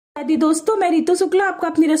यदि दोस्तों, मैं रीतू शुक्ला आपका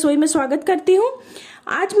अपनी रसोई में स्वागत करती हूँ।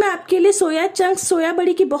 आज मैं आपके लिए सोया चंक्स सोया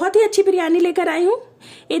बड़ी की बहुत ही अच्छी बिरयानी लेकर आई हूँ।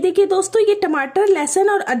 ये देखिए दोस्तों, ये टमाटर, लहसुन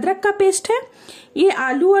और अदरक का पेस्ट है। ये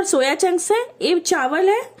आलू और सोया चंक्स है। ये चावल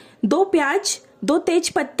है, 2 प्याज, 2 तेज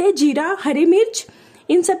पत्ते, जीरा, हरी मिर्च,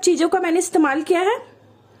 इन सब चीजों का मैंने इस्तेमाल किया है।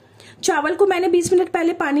 चावल को मैंने 20 मिनट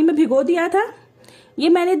पहले पानी में भिगो दिया था। ये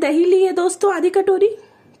मैंने दही ली है दोस्तों, आधी कटोरी।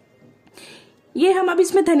 ये हम अब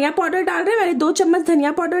इसमें धनिया पाउडर डाल रहे हैं। मैंने 2 चम्मच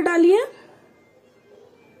धनिया पाउडर डाली है।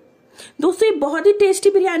 दोस्तों, ये बहुत ही टेस्टी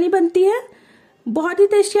बिरयानी बनती है, बहुत ही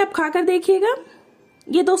टेस्टी। आप खाकर देखिएगा।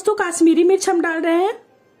 ये दोस्तों कश्मीरी मिर्च हम डाल रहे हैं।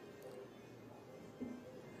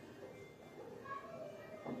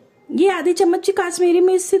 ये आधी चम्मच की कश्मीरी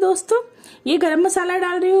मिर्च थी दोस्तों। ये गरम मसाला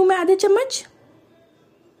डाल रही हूं मैं आधे चम्मच।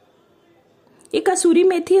 ये कसूरी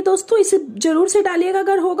मेथी है दोस्तों, इसे जरूर से डालिएगा,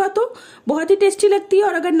 अगर होगा तो बहुत ही टेस्टी लगती है,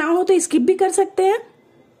 और अगर ना हो तो स्किप भी कर सकते हैं।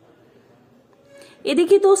 ये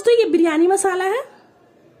देखिए दोस्तों, ये बिरयानी मसाला है।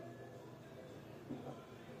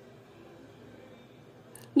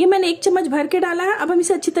 ये मैंने 1 चम्मच भर के डाला है। अब हम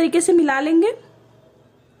इसे अच्छी तरीके से मिला लेंगे।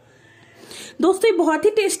 दोस्तों, ये बहुत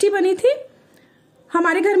ही टेस्टी बनी थी।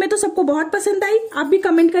 हमारे घर में तो सबको बहुत पसंद आई। आप भी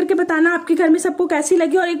कमेंट करके बताना आपके घर में सबको कैसी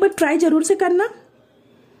लगी, और एक बार ट्राई जरूर से करना।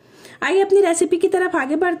 आइए अपनी रेसिपी की तरफ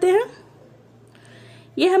आगे बढ़ते हैं।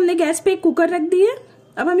 ये हमने गैस पे एक कुकर रख दी है।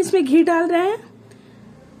 अब हम इसमें घी डाल रहे हैं।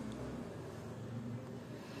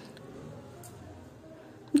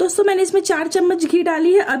 दोस्तों, मैंने इसमें 4 चम्मच घी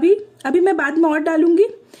डाली है। अभी मैं बाद में और डालूंगी,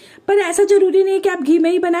 पर ऐसा जरूरी नहीं है कि आप घी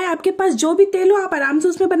में ही बनाएं। आपके पास जो भी तेल हो आप आराम से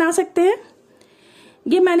उसमें बना सकते हैं।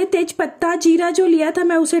 ये मैंने तेज पत्ता, जीरा जो लिया था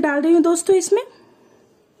मैं उसे डाल रही हूं दोस्तों इसमें।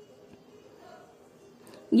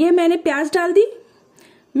 ये मैंने प्याज डाल दी।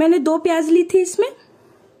 मैंने 2 प्याज ली थी इसमें।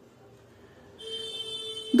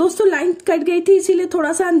 दोस्तों, लाइन कट गई थी, इसीलिए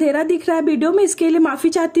थोड़ा सा अंधेरा दिख रहा है वीडियो में, इसके लिए माफी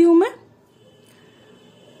चाहती हूं मैं।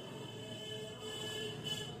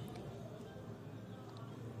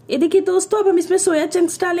 ये देखिए दोस्तों, अब हम इसमें सोया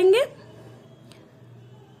चंक्स डालेंगे।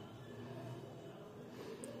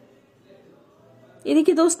 ये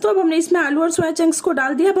देखिए दोस्तों, अब हमने इसमें आलू और सोया चंक्स को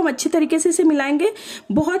डाल दिया। अब हम अच्छी तरीके से इसे मिलाएंगे।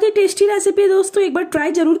 बहुत ही टेस्टी रेसिपी है दोस्तों, एक बार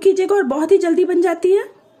ट्राई जरूर कीजिएगा, और बहुत ही जल्दी बन जाती है।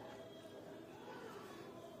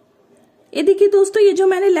 ये देखिए दोस्तों, ये जो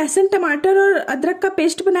मैंने लहसुन, टमाटर और अदरक का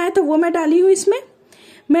पेस्ट बनाया था वो मैं डाली हूँ इसमें।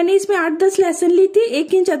 मैंने इसमें 8-10 लहसुन ली थी,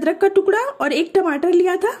 1 इंच अदरक का टुकड़ा और 1 टमाटर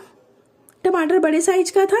लिया था। टमाटर बड़े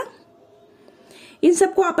साइज का था। इन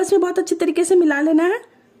सबको आपस में बहुत अच्छी तरीके से मिला लेना है।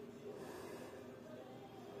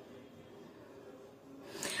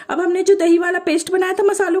 अब हमने जो दही वाला पेस्ट बनाया था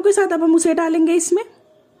मसालों के साथ, अब हम उसे डालेंगे इसमें।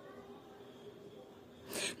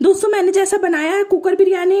 दोस्तों, मैंने जैसा बनाया है कुकर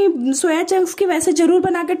बिरयानी सोया चंक्स की, वैसे जरूर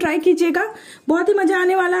बना के ट्राई कीजिएगा। बहुत ही मजा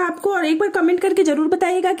आने वाला है आपको, और एक बार कमेंट करके जरूर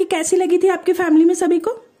बताइएगा कि कैसी लगी थी आपकी फैमिली में सभी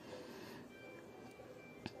को।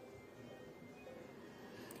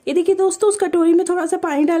 ये देखिए दोस्तों, उस कटोरी में थोड़ा सा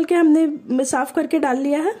पानी डाल के हमने साफ करके डाल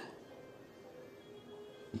लिया है।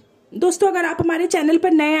 दोस्तों, अगर आप हमारे चैनल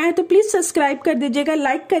पर नए आए तो प्लीज सब्सक्राइब कर दीजिएगा,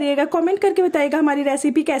 लाइक करिएगा, कमेंट करके बताइएगा हमारी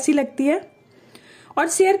रेसिपी कैसी लगती है, और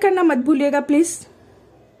शेयर करना मत भूलिएगा प्लीज,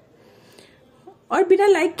 और बिना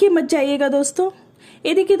लाइक किए मत जाइएगा दोस्तों।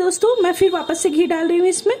 ये देखिए दोस्तों, मैं फिर वापस से घी डाल रही हूँ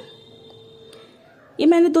इसमें। ये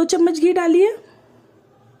मैंने 2 चम्मच घी डाली है।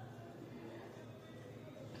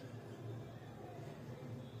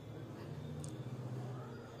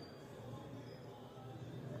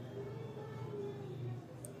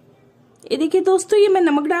 ये देखिए दोस्तों, ये मैं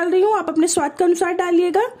नमक डाल रही हूँ, आप अपने स्वाद के अनुसार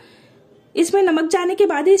डालिएगा। इसमें नमक जाने के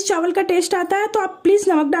बाद ही इस चावल का टेस्ट आता है, तो आप प्लीज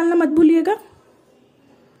नमक डालना मत भूलिएगा।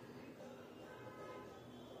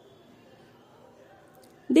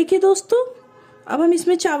 देखिए दोस्तों, अब हम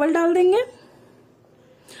इसमें चावल डाल देंगे,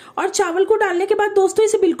 और चावल को डालने के बाद दोस्तों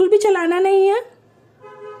इसे बिल्कुल भी चलाना नहीं है।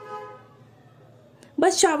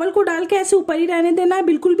 बस चावल को डाल के ऐसे ऊपर ही रहने देना है,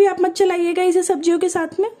 बिल्कुल भी आप मत चलाइएगा इसे सब्जियों के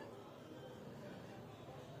साथ में।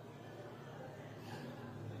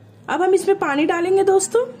 अब हम इसमें पानी डालेंगे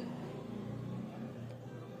दोस्तों।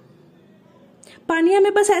 पानी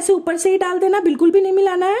हमें बस ऐसे ऊपर से ही डाल देना, बिल्कुल भी नहीं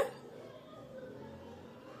मिलाना है।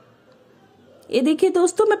 ये देखिए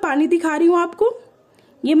दोस्तों, मैं पानी दिखा रही हूं आपको।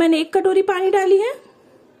 ये मैंने 1 कटोरी पानी डाली है।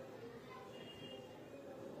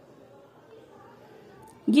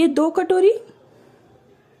 ये 2 कटोरी।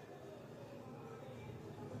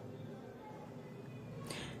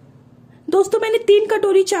 दोस्तों, मैंने 3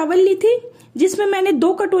 कटोरी चावल ली थी, जिसमें मैंने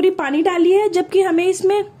 2 कटोरी पानी डाली है, जबकि हमें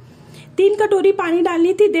इसमें 3 कटोरी पानी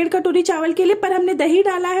डालनी थी 1.5 कटोरी चावल के लिए, पर हमने दही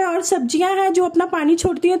डाला है और सब्जियां हैं जो अपना पानी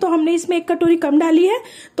छोड़ती हैं, तो हमने इसमें 1 कटोरी कम डाली है।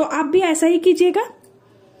 तो आप भी ऐसा ही कीजिएगा,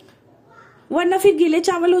 वरना फिर गीले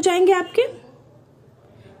चावल हो जाएंगे आपके।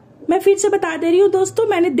 मैं फिर से बता दे रही हूँ दोस्तों,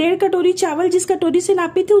 मैंने 1.5 कटोरी चावल जिस कटोरी से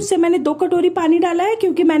नापी थी उससे मैंने 2 कटोरी पानी डाला है,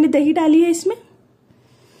 क्योंकि मैंने दही डाली है इसमें।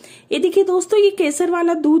 ये देखिए दोस्तों, ये केसर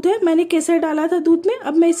वाला दूध है, मैंने केसर डाला था दूध में।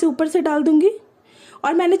 अब मैं इसे ऊपर से डाल दूंगी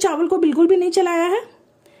और मैंने चावल को बिल्कुल भी नहीं चलाया है।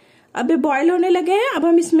 अब ये बॉयल होने लगे हैं। अब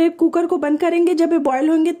हम इसमें कुकर को बंद करेंगे जब ये बॉयल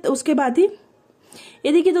होंगे तो उसके बाद ही।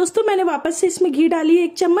 ये देखिए दोस्तों, मैंने वापस से इसमें घी डाली है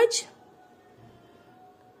 1 चम्मच।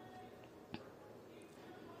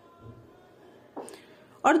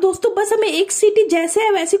 और दोस्तों बस हमें 1 सीटी जैसे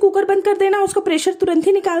है वैसे कुकर बंद कर देना, उसका प्रेशर तुरंत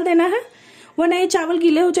ही निकाल देना है, वरना ये चावल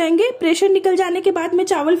गीले हो जाएंगे। प्रेशर निकल जाने के बाद में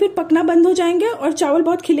चावल फिर पकना बंद हो जाएंगे और चावल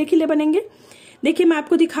बहुत खिले खिले बनेंगे। देखिए मैं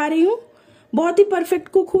आपको दिखा रही हूँ, बहुत ही परफेक्ट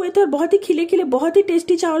कुक हुए थे और बहुत ही खिले खिले, बहुत ही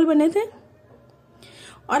टेस्टी चावल बने थे।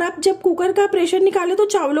 और आप जब कुकर का प्रेशर निकाले तो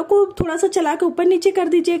चावलों को थोड़ा सा चला के ऊपर नीचे कर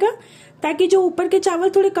दीजिएगा, ताकि जो ऊपर के चावल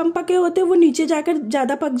थोड़े कम पके होते हैं वो नीचे जाकर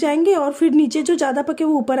ज्यादा पक जाएंगे और फिर नीचे जो ज्यादा पके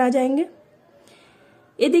वो ऊपर आ जाएंगे।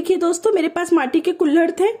 ये देखिए दोस्तों, मेरे पास माटी के कुल्हड़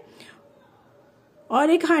थे और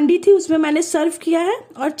एक हांडी थी, उसमें मैंने सर्व किया है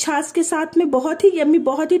और छाछ के साथ में। बहुत ही यम्मी,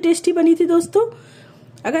 बहुत ही टेस्टी बनी थी दोस्तों।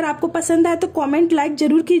 अगर आपको पसंद आए तो कमेंट लाइक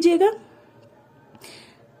जरूर कीजिएगा।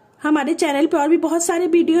 हमारे चैनल पे और भी बहुत सारे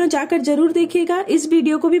वीडियो हैं, जाकर जरूर देखिएगा। इस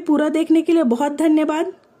वीडियो को भी पूरा देखने के लिए बहुत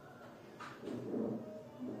धन्यवाद।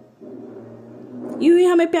 यूं ही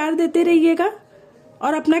हमें प्यार देते रहिएगा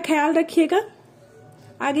और अपना ख्याल रखिएगा।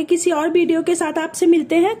 आगे किसी और वीडियो के साथ आपसे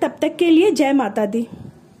मिलते हैं, तब तक के लिए जय माता दी।